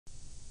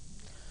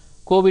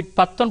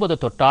COVID-19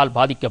 தொற்றால்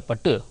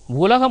பாதிக்கப்பட்டு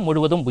உலகம்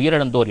முழுவதும்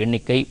உயிரிழந்தோர்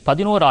எண்ணிக்கை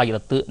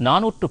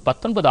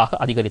 11,419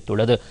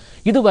 அதிகரித்துள்ளது.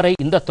 இதுவரை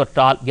இந்த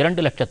தொற்றால்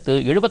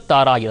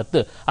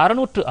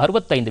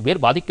 2,76,665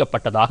 பேர்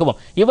பாதிக்கப்பட்டதாகவும்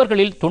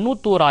இவர்களில்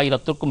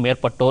 91,000க்கும்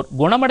மேற்பட்டோர்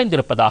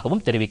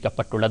குணமடைந்திருப்பதாகவும்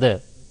தெரிவிக்கப்பட்டுள்ளது.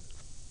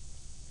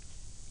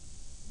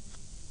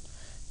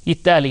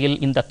 இத்தாலியில்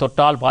இந்த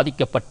தொற்றால்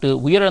பாதிக்கப்பட்டு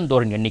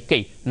உயிரிழந்தோரின் எண்ணிக்கை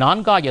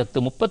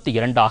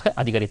 4,032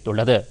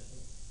 அதிகரித்துள்ளது.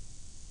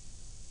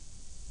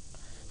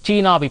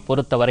 சீனாவை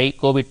பொறுத்தவரை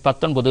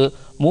கோவிட்-19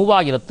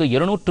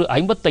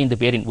 3,255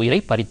 பேரின் உயிரை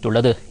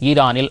பறித்துள்ளது.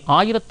 ஈரானில்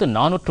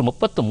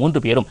 1,433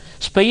 பேரும்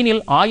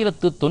ஸ்பெயினில்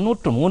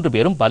 1,093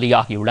 பேரும்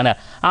பலியாகியுள்ளனர்.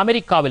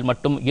 அமெரிக்காவில்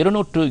மட்டும்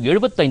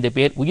 275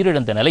 பேர்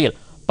உயிரிழந்த நிலையில்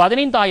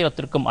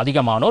 15,000க்கும்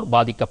அதிகமானோர்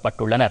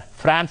பாதிக்கப்பட்டுள்ளனர்.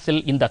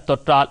 பிரான்சில் இந்த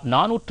தொற்றால்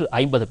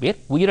 450 பேர்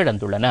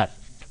உயிரிழந்துள்ளனர்.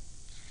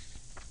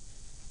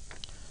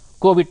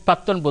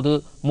 கோவிட்-19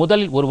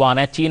 முதலில் உருவான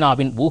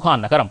சீனாவின்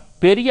வூகான் நகரம்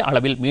பெரிய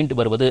அளவில் மீண்டு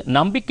வருவது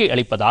நம்பிக்கை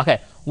அளிப்பதாக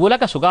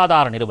உலக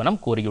சுகாதார நிறுவனம்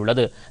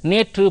கூறியுள்ளது.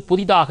 நேற்று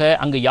புதிதாக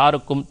அங்கு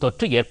யாருக்கும்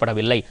தொற்று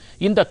ஏற்படவில்லை.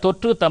 இந்த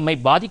தொற்று தம்மை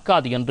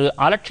பாதிக்காது என்று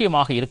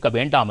அலட்சியமாக இருக்க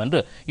வேண்டாம்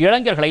என்று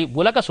இளைஞர்களை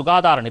உலக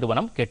சுகாதார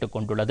நிறுவனம்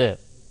கேட்டுக்கொண்டுள்ளது.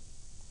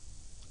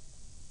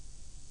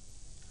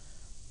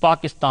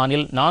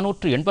 பாகிஸ்தானில்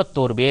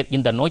 481 பேர்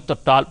இந்த நோய்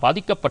தொற்றால்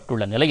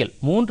பாதிக்கப்பட்டுள்ள நிலையில்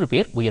 3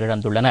 பேர்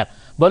உயிரிழந்துள்ளனர்.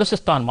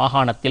 பலுசிஸ்தான்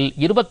மாகாணத்தில்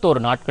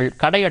 21 நாட்கள்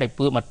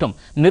கடையடைப்பு மற்றும்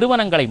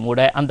நிறுவனங்களை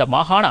மூட அந்த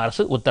மாகாண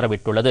அரசு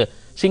உத்தரவிட்டுள்ளது.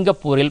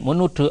 சிங்கப்பூரில்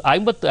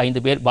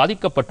 355 பேர்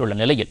பாதிக்கப்பட்டுள்ள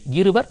நிலையில்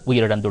 2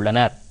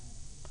 உயிரிழந்துள்ளனர்.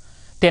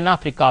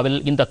 தென்னாப்பிரிக்காவில்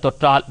இந்த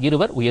தொற்றால்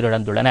 2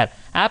 உயிரிழந்துள்ளனர்.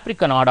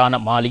 ஆப்பிரிக்க நாடான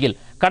மாலியில்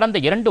கடந்த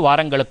 2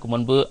 வாரங்களுக்கு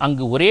முன்பு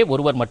அங்கு ஒரே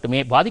ஒருவர் மட்டுமே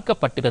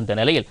பாதிக்கப்பட்டிருந்த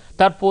நிலையில்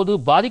தற்போது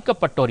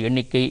பாதிக்கப்பட்டோர்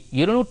எண்ணிக்கை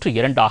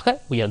 202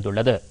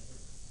 உயர்ந்துள்ளது.